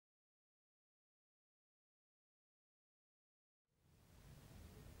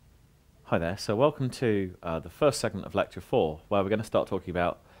Hi there, so welcome to the first segment of Lecture 4, where we're going to start talking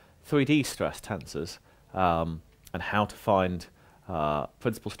about 3D stress tensors and how to find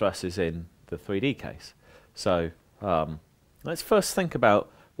principal stresses in the 3D case. So let's first think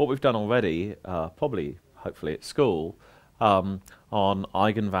about what we've done already, hopefully at school, on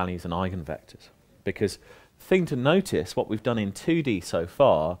eigenvalues and eigenvectors. Because the thing to notice, what we've done in 2D so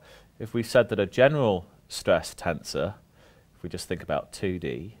far, if we said that a general stress tensor, if we just think about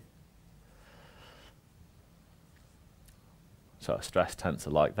 2D, so a stress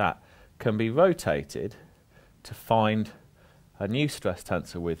tensor like that, can be rotated to find a new stress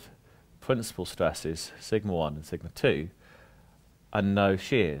tensor with principal stresses sigma 1 and sigma 2 and no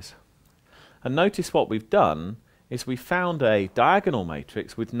shears. And notice what we've done is we found a diagonal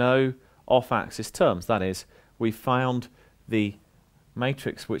matrix with no off-axis terms. That is, we found the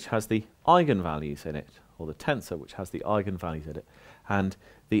matrix which has the eigenvalues in it, or the tensor which has the eigenvalues in it. And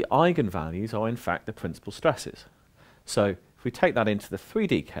the eigenvalues are in fact the principal stresses. So if we take that into the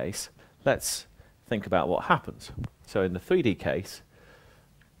 3D case, let's think about what happens. So in the 3D case,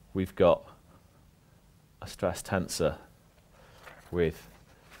 we've got a stress tensor with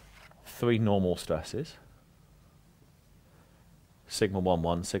three normal stresses, sigma 1,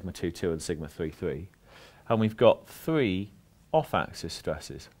 1, sigma 2, 2, and sigma 3, 3. And we've got three off-axis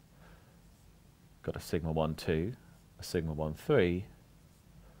stresses. Got a sigma 1, 2, a sigma 1, 3,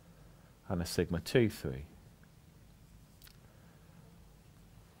 and a sigma 2, 3.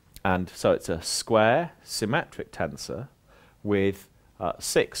 And so it's a square symmetric tensor with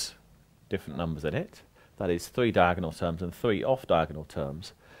 6 different numbers in it. That is 3 diagonal terms and 3 off-diagonal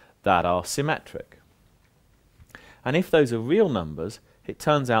terms that are symmetric. And if those are real numbers, it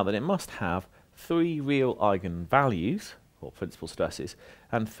turns out that it must have 3 real eigenvalues, or principal stresses,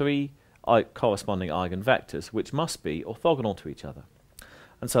 and 3 corresponding eigenvectors, which must be orthogonal to each other.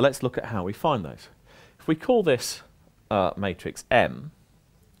 And so let's look at how we find those. If we call this matrix M,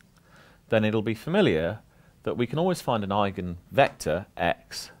 then it'll be familiar that we can always find an eigenvector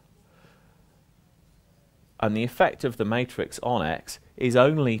x, and the effect of the matrix on x is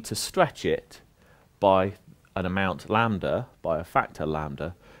only to stretch it by an amount lambda, by a factor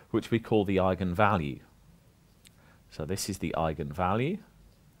lambda, which we call the eigenvalue. So this is the eigenvalue,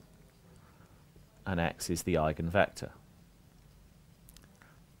 and x is the eigenvector.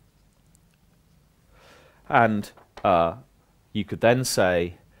 And you could then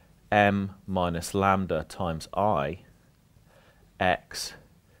say m minus lambda times I x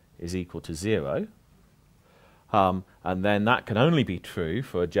is equal to 0. And then that can only be true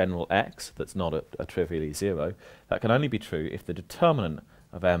for a general x that's not a trivially 0. That can only be true if the determinant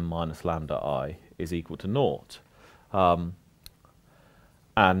of m minus lambda I is equal to 0.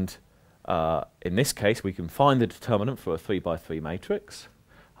 In this case, we can find the determinant for a 3 by 3 matrix.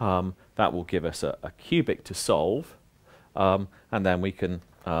 That will give us a cubic to solve, and then we can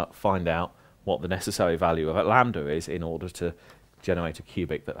find out what the necessary value of lambda is in order to generate a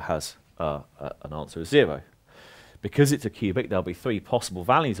cubic that has an answer of 0. Because it's a cubic, there'll be 3 possible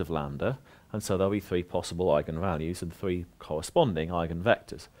values of lambda, and so there'll be 3 possible eigenvalues and 3 corresponding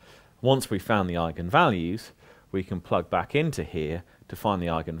eigenvectors. Once we've found the eigenvalues, we can plug back into here to find the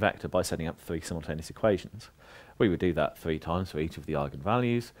eigenvector by setting up 3 simultaneous equations. We would do that 3 times for each of the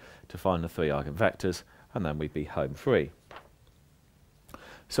eigenvalues to find the 3 eigenvectors, and then we'd be home free.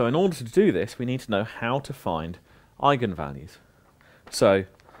 So in order to do this, we need to know how to find eigenvalues. So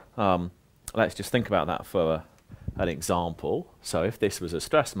let's just think about that for an example. So if this was a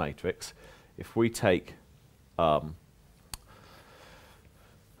stress matrix, if we take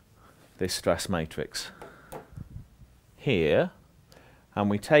this stress matrix here, and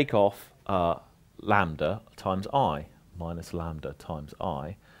we take off lambda times I, minus lambda times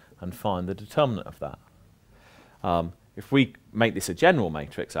I, and find the determinant of that. If we make this a general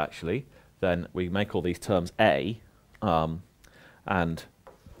matrix, actually, then we make all these terms A, and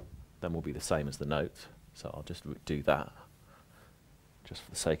then will be the same as the notes. So I'll just do that, just for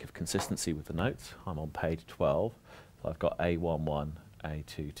the sake of consistency with the notes. I'm on page 12. So I've got A11,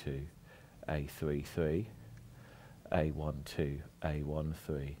 A22, A33, A12,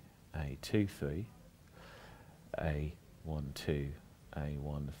 A13, A23, A12,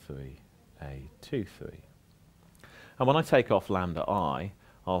 A13, A23. And when I take off lambda I,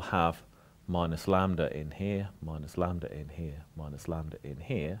 I'll have minus lambda in here, minus lambda in here, minus lambda in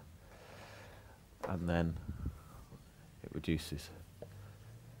here, and then it reduces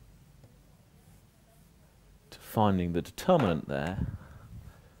to finding the determinant there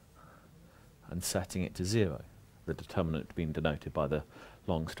and setting it to 0, the determinant being denoted by the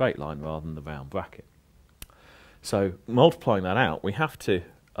long straight line rather than the round bracket. So multiplying that out, we have to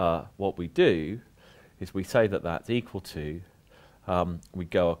what we do is we say that that's equal to, we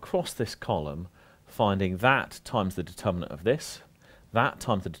go across this column, finding that times the determinant of this, that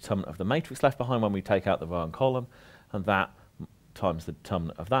times the determinant of the matrix left behind when we take out the row and column, and that times the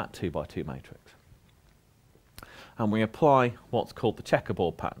determinant of that 2 by 2 matrix. And we apply what's called the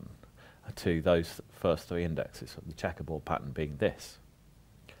checkerboard pattern to those first three indexes, the checkerboard pattern being this.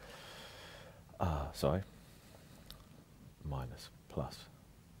 Minus, plus,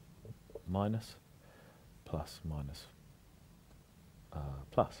 minus, plus, minus,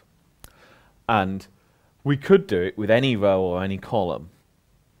 plus. And we could do it with any row or any column,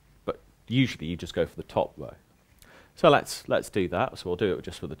 but usually you just go for the top row. So let's do that. So we'll do it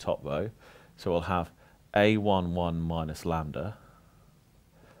just for the top row. So we'll have A11 minus lambda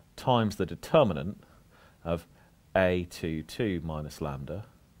times the determinant of A22 minus lambda,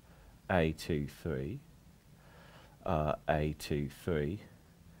 A23, A23,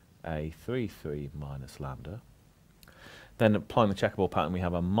 A33 minus lambda. Then applying the checkerboard pattern, we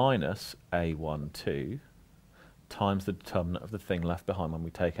have a minus A12 times the determinant of the thing left behind when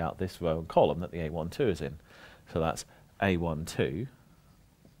we take out this row and column that the A12 is in. So that's A12,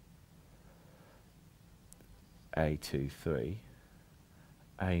 A23,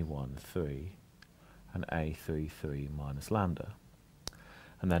 A13, and A33 minus lambda.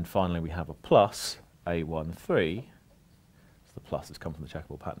 And then finally we have a plus A13, so the plus has come from the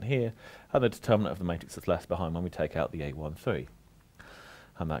checkerboard pattern here, and the determinant of the matrix that's left behind when we take out the A13.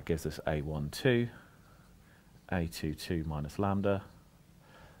 And that gives us A12, A22 minus lambda,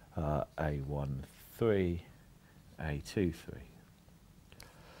 A13, A23.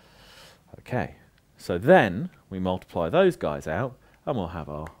 Okay, so then we multiply those guys out and we'll have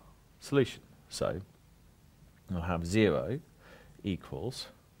our solution. So we'll have 0 equals,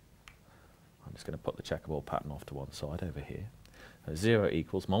 I'm just going to put the checkerboard pattern off to one side over here. 0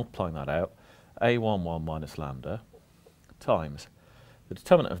 equals, multiplying that out, A11 minus lambda times, the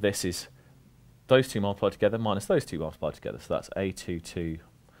determinant of this is those two multiplied together minus those two multiplied together. So that's A22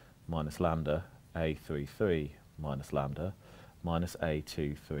 minus lambda, A33 minus lambda, minus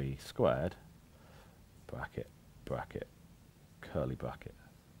A23 squared, bracket, bracket, curly bracket,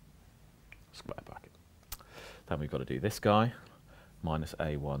 square bracket. Then we've got to do this guy, minus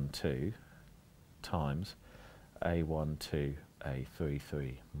A12 times A12,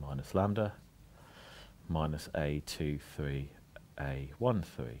 A33 minus lambda, minus A23,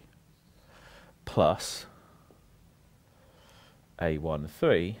 A13, plus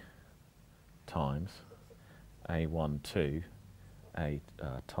A13 times A12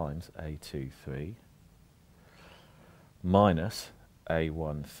 times A23 minus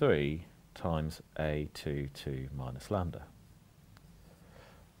A13 times A22 minus lambda.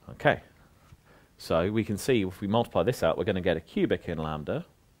 Okay, so we can see if we multiply this out, we're going to get a cubic in lambda,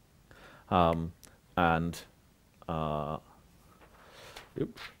 and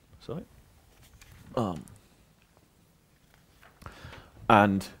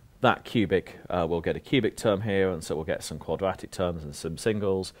that cubic, we'll get a cubic term here, and so we'll get some quadratic terms and some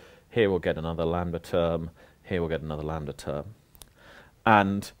singles. Here we'll get another lambda term, here we'll get another lambda term.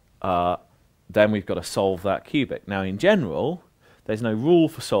 And then we've got to solve that cubic. Now in general, there's no rule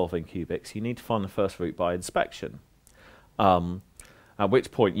for solving cubics. You need to find the first root by inspection, at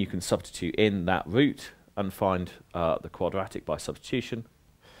which point you can substitute in that root and find the quadratic by substitution.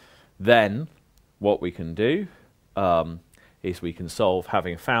 Then what we can do is we can solve,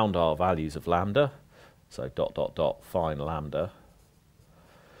 having found our values of lambda, so dot dot dot find lambda,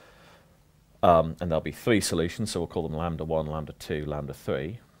 and there'll be three solutions, so we'll call them lambda 1, lambda 2, lambda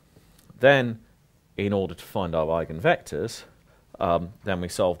 3. Then in order to find our eigenvectors, then we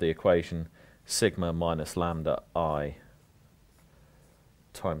solve the equation sigma minus lambda I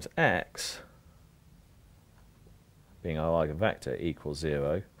times x, being our eigenvector, equals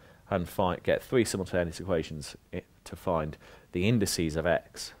 0, and get three simultaneous equations to find the indices of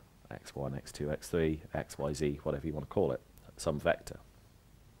x, x1, x2, x3, x, y, z, whatever you want to call it, some vector.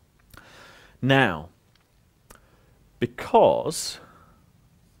 Now, because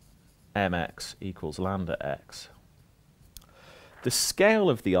mx equals lambda x, the scale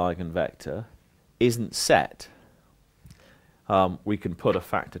of the eigenvector isn't set. We can put a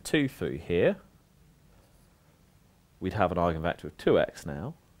factor 2 through here. We'd have an eigenvector of 2x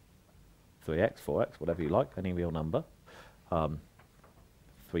now, 3x, 4x, whatever you like, any real number,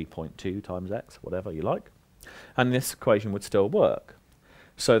 3.2 times x, whatever you like, and this equation would still work.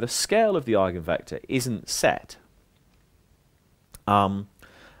 So the scale of the eigenvector isn't set.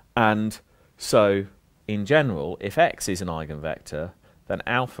 And so in general, if x is an eigenvector, then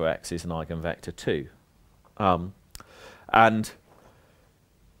alpha x is an eigenvector too. And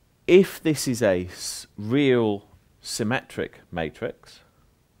if this is a real symmetric matrix,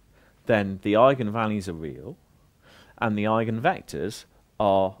 then the eigenvalues are real and the eigenvectors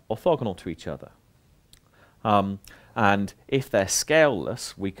are orthogonal to each other. And if they're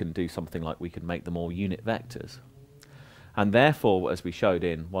scaleless, we can do something like we can make them all unit vectors. And therefore, as we showed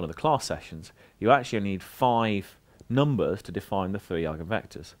in one of the class sessions, you actually need 5 numbers to define the 3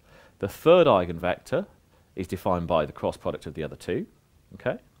 eigenvectors. The third eigenvector is defined by the cross product of the other 2.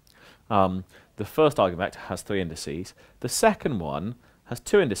 Okay? The first eigenvector has 3 indices. The second one has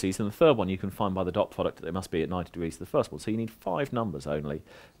 2 indices, and the third one you can find by the dot product that they must be at 90 degrees to the first one. So you need 5 numbers only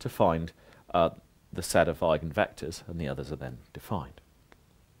to find the set of eigenvectors, and the others are then defined.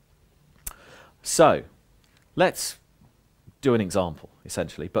 So let's do an example,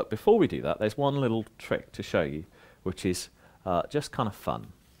 essentially. But before we do that, there's one little trick to show you, which is just kind of fun.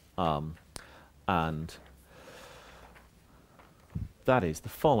 And that is the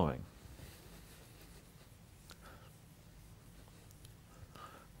following.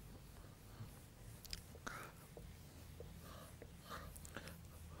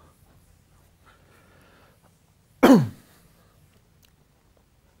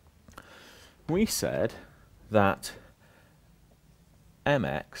 We said that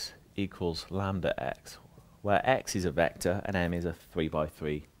mx equals lambda x, where x is a vector and m is a 3 by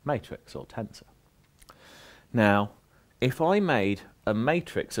 3 matrix or tensor. Now, if I made a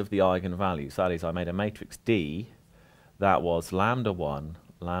matrix of the eigenvalues, that is, I made a matrix D that was lambda 1,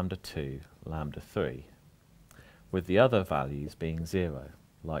 lambda 2, lambda 3, with the other values being 0,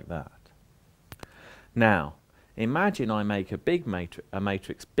 like that. Now, imagine I make a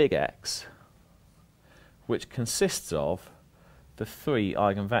matrix big X, which consists of the 3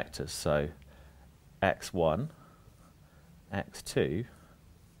 eigenvectors, so x1, x2,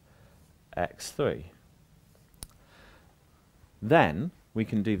 x3. Then we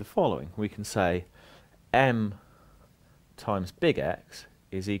can do the following. We can say m times big X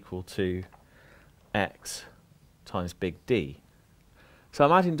is equal to x times big D. So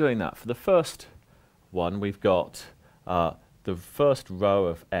imagine doing that. For the first one, we've got the first row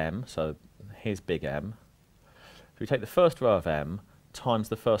of m, so here's big M. So we take the first row of m times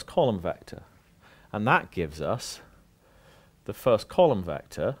the first column vector, and that gives us the first column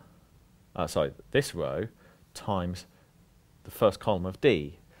vector, this row times the first column of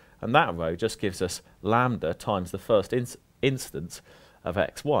D, and that row just gives us lambda times the first instance of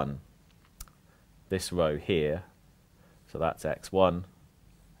x1, this row here, so that's x1,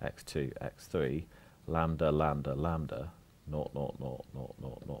 x2, x3, lambda, lambda, lambda, 0, 0, 0, 0,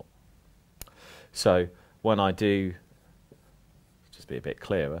 0, 0. So when I do, just be a bit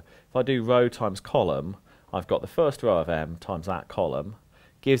clearer, if I do row times column, I've got the first row of m times that column,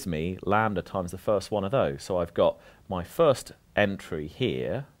 gives me lambda times the first one of those. So I've got my first entry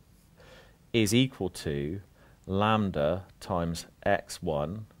here is equal to lambda times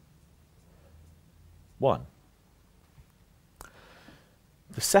x1, 1.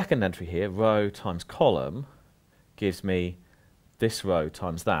 The second entry here, row times column, gives me this row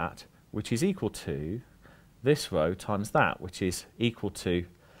times that, which is equal to this row times that, which is equal to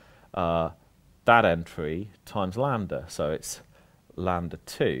that entry times lambda. So it's lambda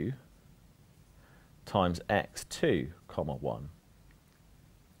 2 times x2, 1.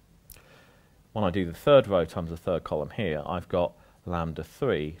 When I do the third row times the third column here, I've got lambda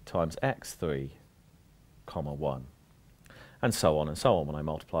 3 times x3, 1. And so on when I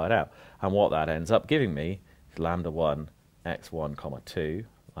multiply it out. And what that ends up giving me is lambda 1, x1, 2,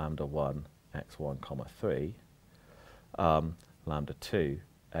 lambda 1, x1, 3, lambda 2,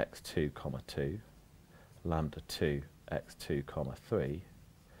 x2, 2, lambda 2, x2, 3,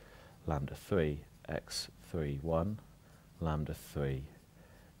 lambda 3, x3, 1, lambda 3,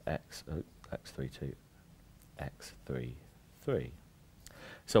 x3, 2, x3, 3.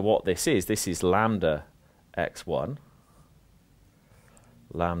 So what this is lambda x1,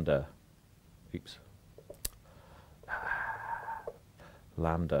 lambda,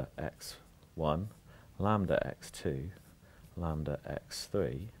 lambda x1, lambda x2, lambda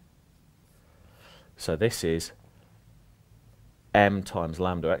x3. So this is m times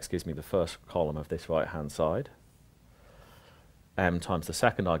lambda x gives me the first column of this right hand side. M times the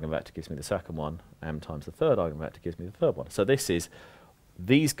second eigenvector gives me the second one. M times the third eigenvector gives me the third one. So this is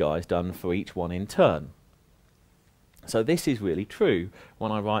these guys done for each one in turn. So this is really true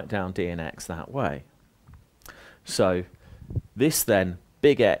when I write down D and X that way. So this then,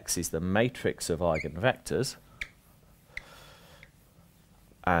 big X is the matrix of eigenvectors,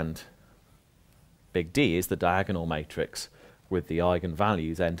 and big D is the diagonal matrix with the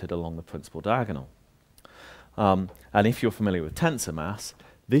eigenvalues entered along the principal diagonal. And if you're familiar with tensor maths,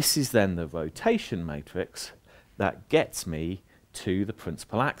 This is then the rotation matrix that gets me to the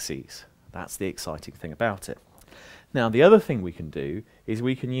principal axes. That's the exciting thing about it. Now, the other thing we can do is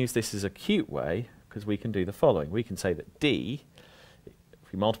we can use this as a cute way, because we can do the following. We can say that d,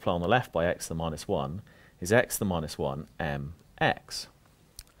 if we multiply on the left by x to the minus 1, is x to the minus 1 mx.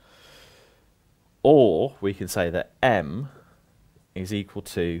 Or we can say that m is equal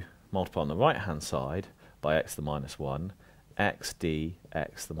to, multiply on the right-hand side by x to the minus 1, x d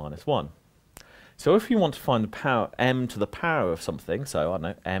x to the minus 1. So if you want to find the power m to the power of something, so I don't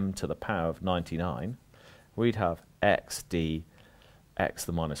know, m to the power of 99, we'd have x d x to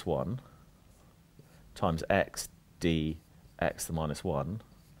the minus 1 times x d x to the minus 1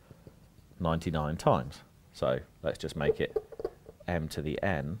 99 times. So let's just make it m to the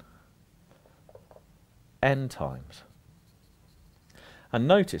n times. And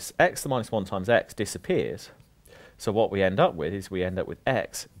notice x to the minus 1 times x disappears. So what we end up with is we end up with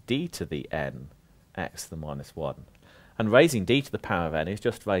x d to the n x to the minus 1. And raising d to the power of n is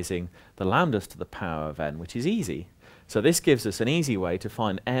just raising the lambdas to the power of n, which is easy. So this gives us an easy way to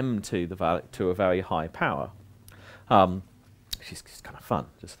find m to a very high power, which is kind of fun.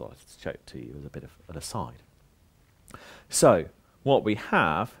 Just thought I'd show it to you as a bit of an aside. So what we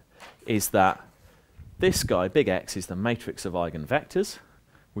have is that this guy, big X, is the matrix of eigenvectors,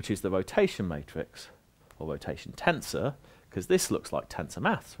 which is the rotation matrix, or rotation tensor, because this looks like tensor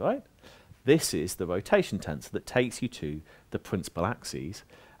maths, right? This is the rotation tensor that takes you to the principal axes,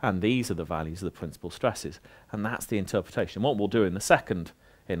 and these are the values of the principal stresses, and that's the interpretation. What we'll do in the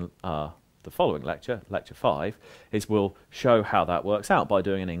following lecture, lecture 5, is we'll show how that works out by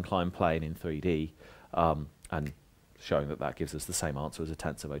doing an inclined plane in 3D, and showing that that gives us the same answer as a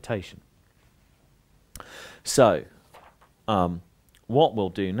tensor rotation. So, what we'll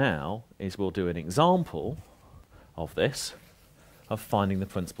do now is we'll do an example of this, of finding the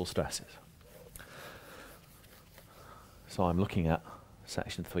principal stresses. So I'm looking at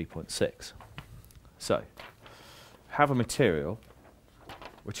section 3.6. So, have a material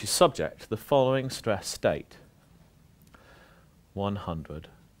which is subject to the following stress state: 100,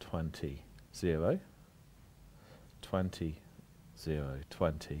 20, 0, 20, 0,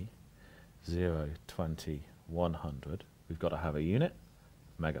 20, 0, 20, 100. We've got to have a unit,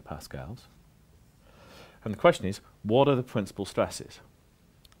 megapascals. And the question is, what are the principal stresses?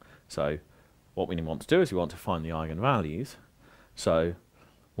 So what we want to do is we want to find the eigenvalues. So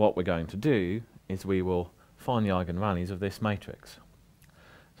what we're going to do is we will find the eigenvalues of this matrix.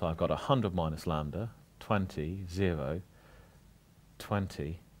 So I've got 100 minus lambda, 20, 0,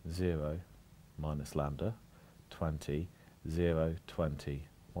 20, 0, minus lambda, 20, 0, 20,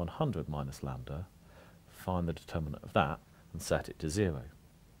 100 minus lambda. Find the determinant of that and set it to 0.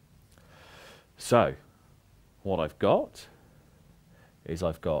 So what I've got is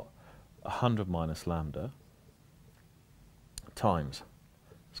I've got 100 minus lambda times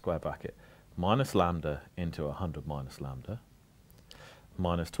square bracket minus lambda into 100 minus lambda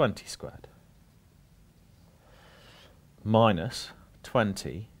minus 20 squared minus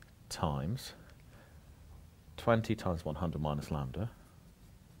 20 times 100 minus lambda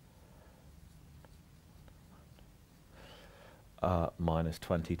minus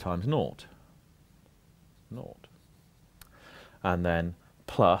 20 times naught, and then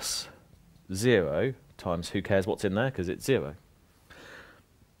plus 0 times, who cares what's in there because it's 0.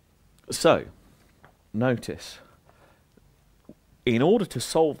 So notice, in order to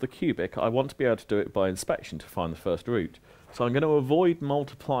solve the cubic, I want to be able to do it by inspection to find the first root. So I'm going to avoid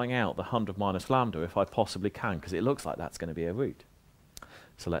multiplying out the 100 minus lambda if I possibly can, because it looks like that's going to be a root.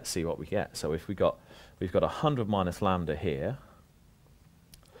 So let's see what we get. So if we've got 100 minus lambda here,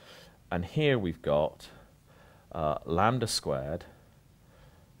 and here we've got lambda squared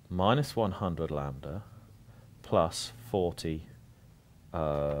minus 100 lambda plus 40,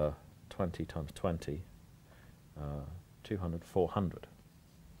 20 times 20, 200, 400.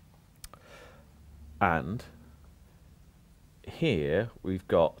 And here we've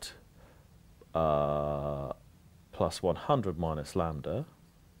got plus 100 minus lambda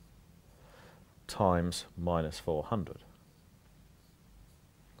times minus 400.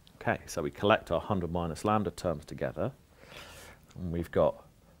 Okay, so we collect our 100 minus lambda terms together, and we've got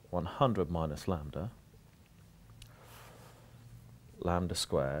 100 minus lambda, lambda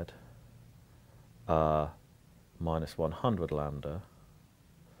squared, minus 100 lambda,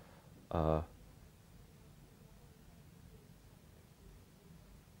 we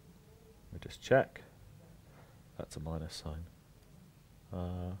just check, that's a minus sign.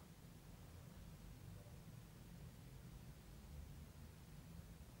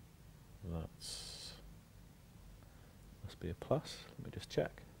 That's be a plus. Let me just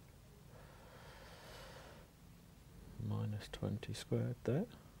check. Minus 20 squared there.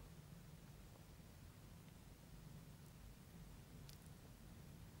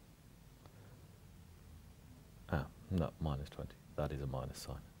 Ah, no, minus 20. That is a minus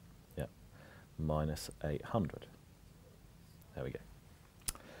sign. Yeah, minus 800. There we go.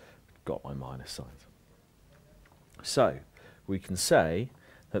 Got my minus signs. So, we can say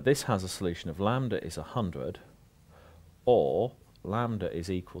that this has a solution of lambda is 100, or lambda is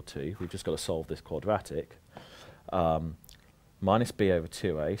equal to, we've just got to solve this quadratic, minus b over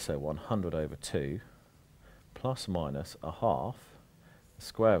 2a, so 100 over 2, plus minus a half, the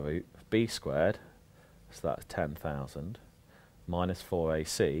square root of b squared, so that's 10,000, minus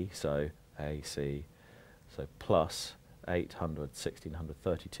 4ac, so ac, so plus 800, 1600,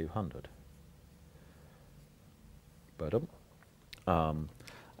 3200.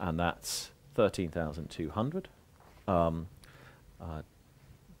 And that's 13,200.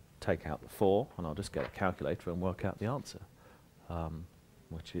 Take out the 4, and I'll just get a calculator and work out the answer,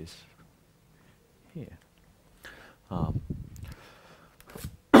 which is here.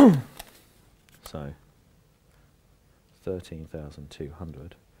 So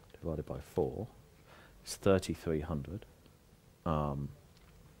 13,200 divided by 4 is 3,300.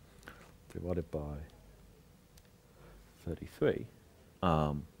 Divided by 33.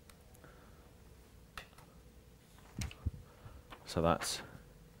 So that's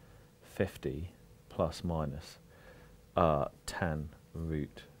 50 plus minus 10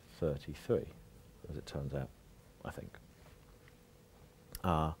 root 33, as it turns out, I think.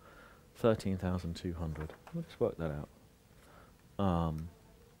 13,200. Let's work that out.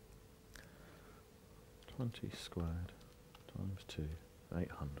 20 squared times 2,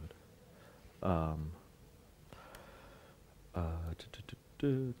 800.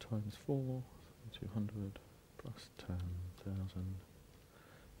 Times 4, 200 plus 10,000,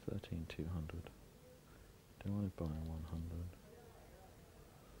 13,200 divided by 100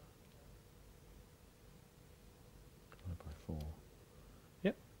 divided by 4.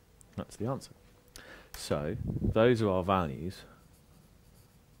 Yep, that's the answer. So those are our values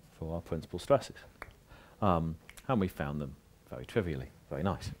for our principal stresses. And we found them very trivially. Very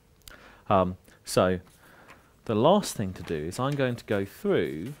nice. So the last thing to do is I'm going to go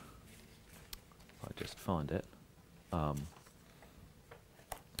through, I just find it,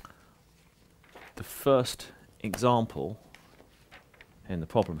 the first example in the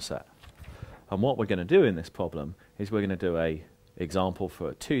problem set. And what we're going to do in this problem is we're going to do an example for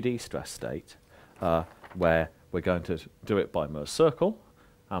a 2D stress state where we're going to do it by Mer's circle,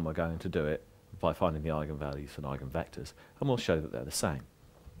 and we're going to do it by finding the eigenvalues and eigenvectors, and we'll show that they're the same.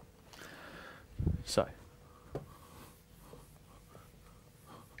 So,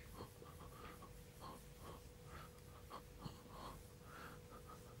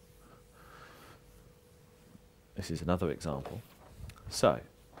 this is another example. So,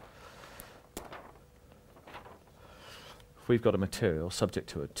 if we've got a material subject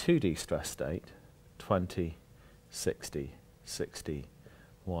to a 2D stress state, 20, 60, 60,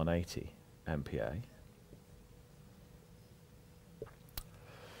 180 MPa.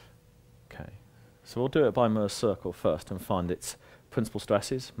 Okay, so we'll do it by Mer's circle first and find its principal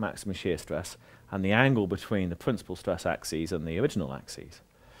stresses, maximum shear stress, and the angle between the principal stress axes and the original axes.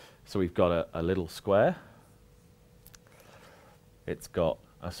 So we've got a little square. It's got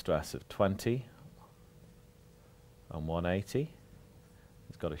a stress of 20 and 180.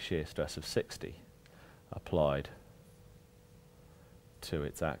 It's got a shear stress of 60 applied to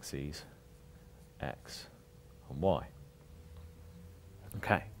its axes x and y.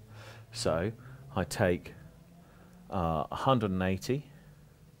 Okay, so I take 180,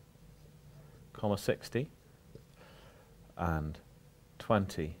 60 and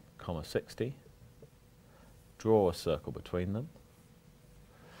 20, 60, draw a circle between them.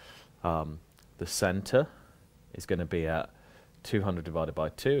 The centre is going to be at 200 divided by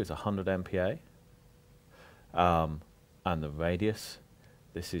 2 is 100 MPa. And the radius,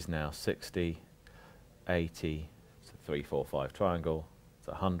 this is now 60, 80, it's a 3, 4, 5 triangle, it's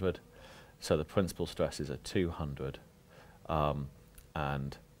 100. So the principal stresses are 200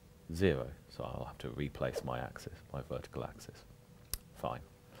 and 0. So I'll have to replace my axis, my vertical axis. Fine.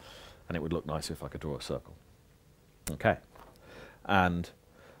 And it would look nicer if I could draw a circle. Okay. And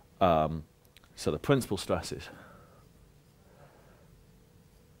so the principal stresses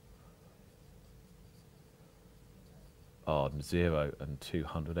are 0 and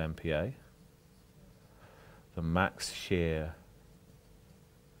 200 MPa. The max shear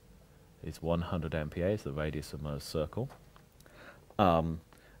is 100 MPa, is the radius of Mer's circle.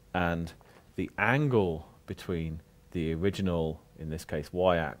 And the angle between the original, in this case,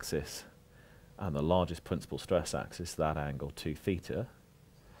 y-axis, and the largest principal stress axis, that angle 2 theta.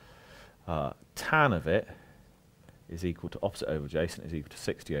 Tan of it is equal to opposite over adjacent is equal to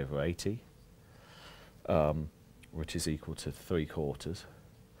 60 over 80, which is equal to 3/4.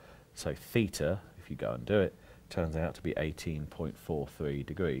 So theta, if you go and do it, turns out to be 18.43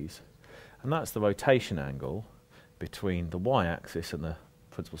 degrees. And that's the rotation angle between the y-axis and the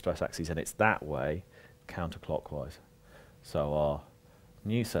principal stress axis, and it's that way counterclockwise. So our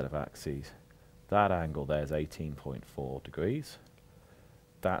new set of axes, that angle there is 18.4 degrees.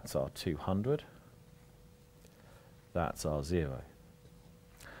 That's our 200. That's our 0.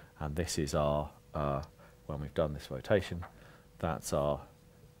 And this is our, when we've done this rotation, that's our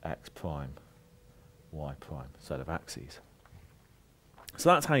x prime, y prime set of axes. So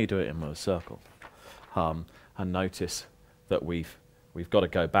that's how you do it in Moore's circle. And notice that we've got to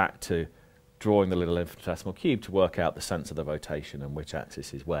go back to drawing the little infinitesimal cube to work out the sense of the rotation and which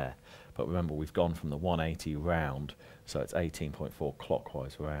axis is where. But remember, we've gone from the 180 round, so it's 18.4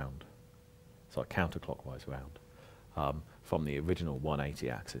 clockwise round. So counterclockwise round from the original 180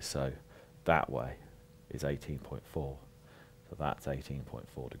 axis. So that way is 18.4. So that's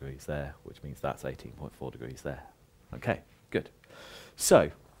 18.4 degrees there, which means that's 18.4 degrees there. Okay, good.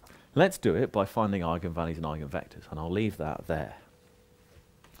 So let's do it by finding eigenvalues and eigenvectors, and I'll leave that there.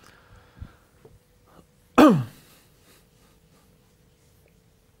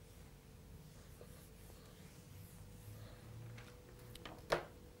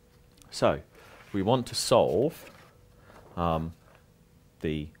 So we want to solve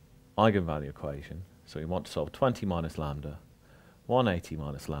the eigenvalue equation. So we want to solve 20 minus lambda, 180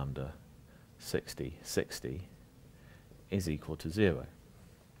 minus lambda, 60, 60 is equal to 0.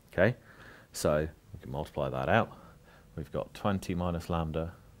 Okay, so we can multiply that out. We've got 20 minus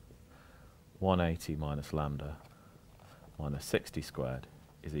lambda, 180 minus lambda, minus 60 squared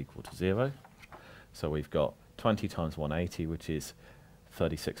is equal to 0. So we've got 20 times 180, which is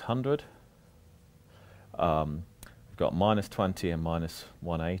 3600. We've got minus 20 and minus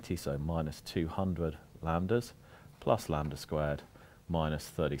 180, so minus 200 lambdas, plus lambda squared minus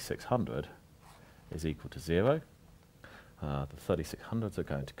 3600 is equal to 0. The 3600s are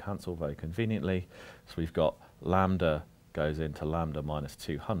going to cancel very conveniently, so we've got lambda goes into lambda minus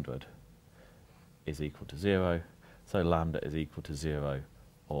 200 is equal to 0, so lambda is equal to 0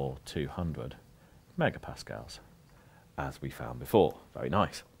 or 200 megapascals, as we found before. Very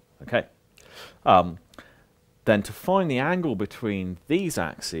nice. Okay. Then to find the angle between these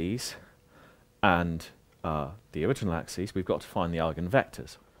axes and the original axes, we've got to find the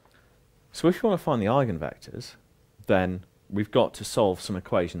eigenvectors. So if you want to find the eigenvectors, then we've got to solve some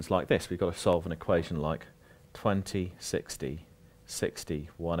equations like this. We've got to solve an equation like 20, 60, 60,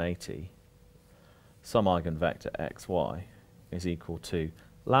 180. Some eigenvector xy is equal to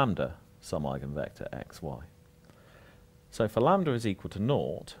lambda some eigenvector xy. So for lambda is equal to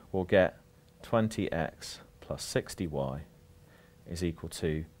 0, we'll get 20x plus 60y is equal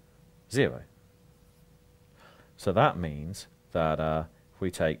to 0. So that means that if we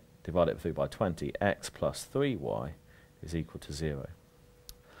divide it through by 20, x plus 3y is equal to 0.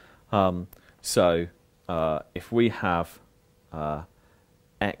 So if we have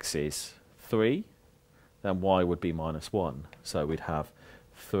x is 3, then y would be minus 1. So we'd have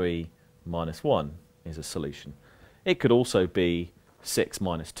 3 minus 1 is a solution. It could also be 6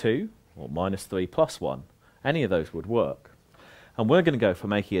 minus 2, or minus 3 plus 1. Any of those would work. And we're going to go for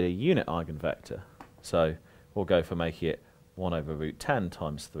making it a unit eigenvector. So we'll go for making it 1 over root 10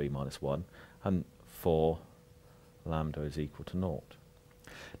 times 3 minus 1, and for lambda is equal to 0.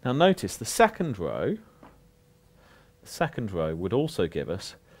 Now notice the second row would also give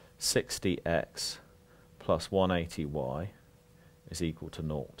us 60x plus 180y is equal to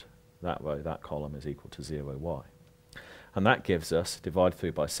 0. That row, that column is equal to 0y. And that gives us, divided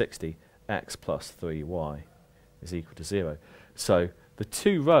through by 60, x plus 3y is equal to 0. So the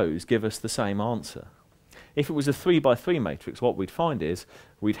two rows give us the same answer. If it was a 3 by 3 matrix, what we'd find is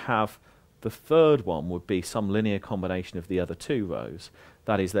we'd have the third one would be some linear combination of the other two rows.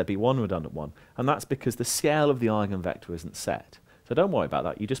 That is, there'd be one redundant one. And that's because the scale of the eigenvector isn't set. So don't worry about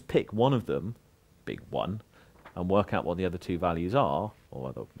that. You just pick one of them, big one, and work out what the other two values are, or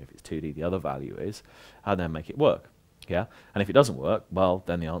whether, if it's 2D, the other value is, and then make it work. Yeah? And if it doesn't work, well,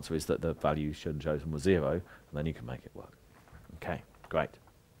 then the answer is that the value you should have chosen was 0, and then you can make it work. Okay, great.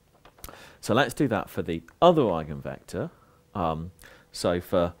 So let's do that for the other eigenvector. So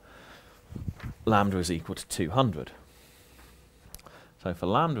for lambda is equal to 200. So for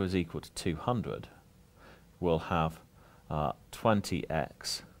lambda is equal to 200, we'll have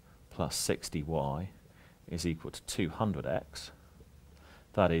 20x plus 60y is equal to 200x,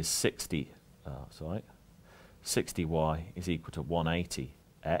 that is 60y is equal to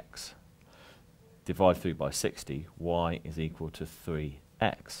 180x, divide through by 60, y is equal to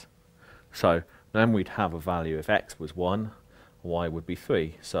 3x. So then we'd have a value, if x was 1, y would be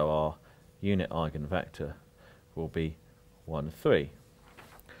 3, so our unit eigenvector will be 1, 3,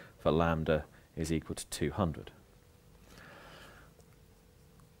 for lambda is equal to 200.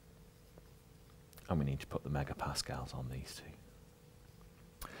 And we need to put the megapascals on these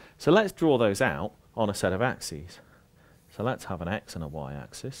two. So let's draw those out on a set of axes. So let's have an x and a y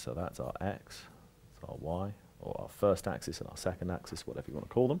axis, so that's our x, that's our y, or our first axis and our second axis, whatever you want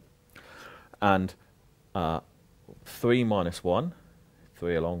to call them. And 3 minus 1,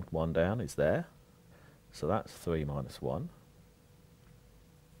 3 along, 1 down is there. So that's 3 minus 1.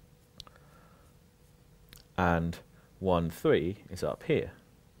 And 1, 3 is up here,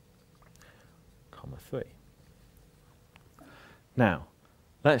 comma 3. Now,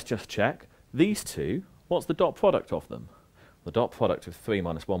 let's just check. These two, what's the dot product of them? The dot product of 3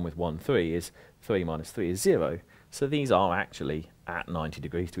 minus 1 with 1, 3 is 3 minus 3 is 0. So these are actually at 90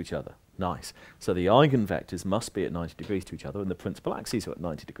 degrees to each other. Nice. So the eigenvectors must be at 90 degrees to each other, and the principal axes are at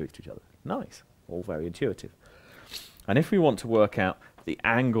 90 degrees to each other. Nice. All very intuitive. And if we want to work out the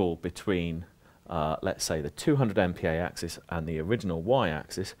angle between, let's say, the 200 MPa axis and the original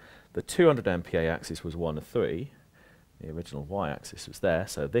y-axis, the 200 MPa axis was 1 3. The original y-axis was there,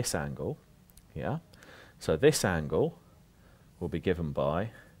 so this angle, yeah. So this angle will be given by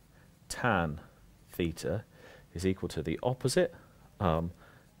tan theta is equal to the opposite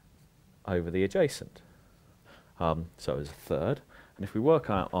over the adjacent. So as a third, and if we work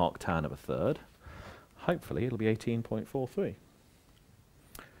out arctan of a third, hopefully it'll be 18.43.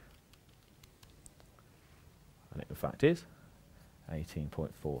 And it in fact is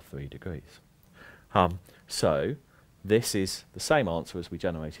 18.43 degrees. So this is the same answer as we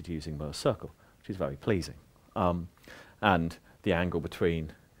generated using Moore's circle, which is very pleasing. And the angle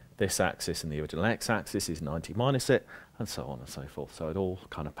between this axis and the original x-axis is 90 minus it, and so on and so forth. So it all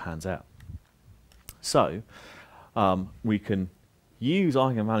kind of pans out. So we can use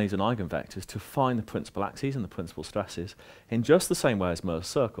eigenvalues and eigenvectors to find the principal axes and the principal stresses in just the same way as Moore's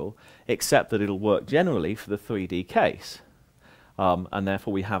circle, except that it'll work generally for the 3D case. And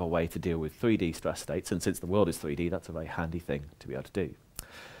therefore we have a way to deal with 3D stress states, and since the world is 3D, that's a very handy thing to be able to do.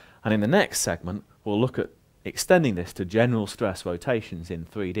 And in the next segment, we'll look at extending this to general stress rotations in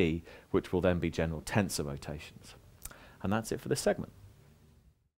 3D, which will then be general tensor rotations. And that's it for this segment.